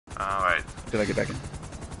Alright. Did I get back in?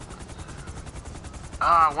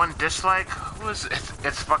 One dislike? Who is it?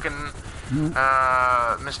 It's fucking,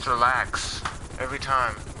 Mr. Lax. Every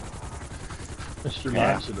time. Mr.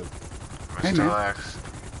 Laxative. Hey, Mr. man. Lax.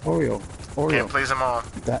 Oreo. Can't please them all.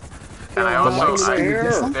 That. And I also,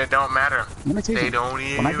 they don't matter. Let me tell you, They don't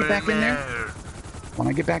even when I get back in there, when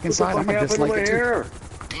I get back inside, I'm gonna dislike it too.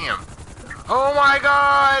 Damn. Oh my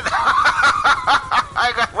god!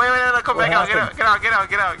 I got, wait, come back out, get out. Get out.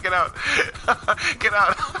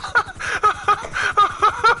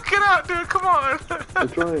 Get out, dude, come on. I'm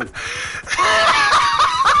trying.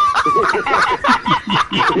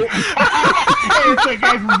 Hey, it's that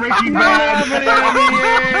guy from Breaking Bad.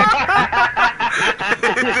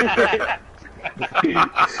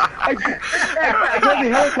 I got the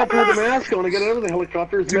helicopter with the mask on. I got out of the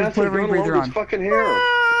helicopter. His mask put a is gone rebreather along with on. his fucking hair.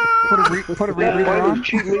 Put a rebreather Find on. those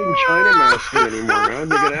cheap made in China masks anymore, man.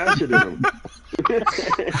 They get acid in them.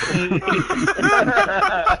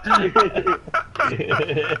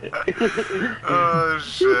 Oh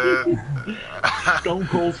shit. Stone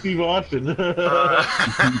Cold Steve Austin.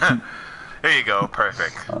 There you go,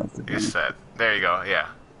 perfect. Oh, You're set. There you go, yeah.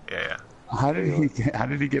 How did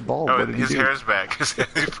he get bald? Oh, What did he his do? hair's back.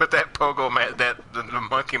 He put that pogo the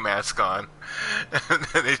monkey mask on, and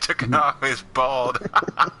then he took it off. He's bald.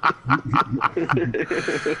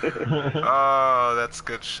 Oh, that's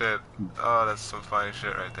good shit. Oh, that's some funny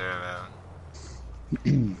shit right there,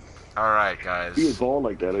 man. All right, guys. He was bald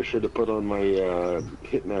like that. I should have put on my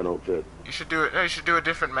Hitman outfit. You should do it. You should do a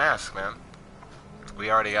different mask, man. We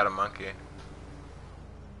already got a monkey.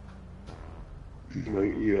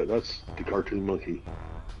 Yeah, that's the cartoon monkey.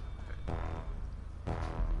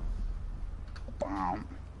 Bom,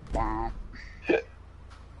 bom.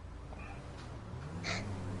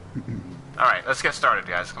 All right, let's get started,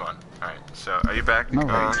 guys. Come on. All right. So, are you back? All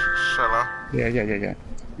right. Shalom. Yeah.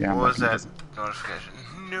 Yeah. What was that notification?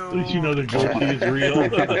 No. At least you know the goatee is real.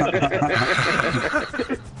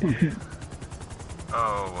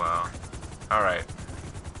 Oh wow. All right.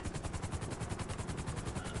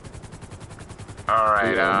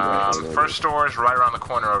 First store is right around the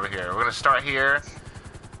corner over here. We're gonna start here,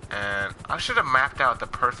 and I should have mapped out the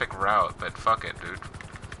perfect route, but fuck it, dude.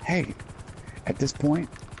 Hey, at this point,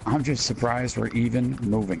 I'm just surprised we're even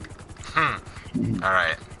moving. All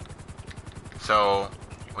right. So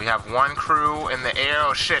we have one crew in the air.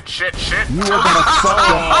 Oh shit! You are gonna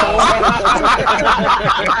fall.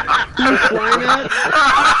 Who's flying at?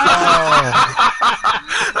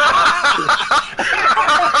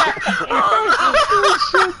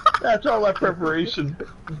 That's all that preparation.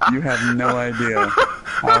 You have no idea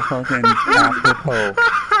how fucking apropos.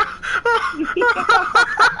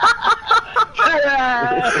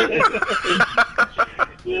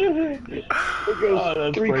 There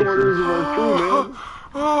goes three-quarters of our crew, man.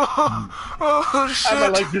 Oh shit! I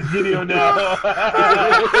like this video now.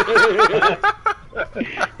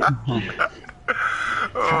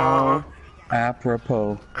 How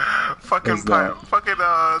apropos. Fucking is that?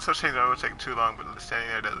 so change that would take too long, but standing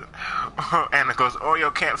there doesn't. And it goes,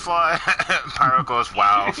 Oreo can't fly. Pyro goes,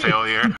 wow, failure.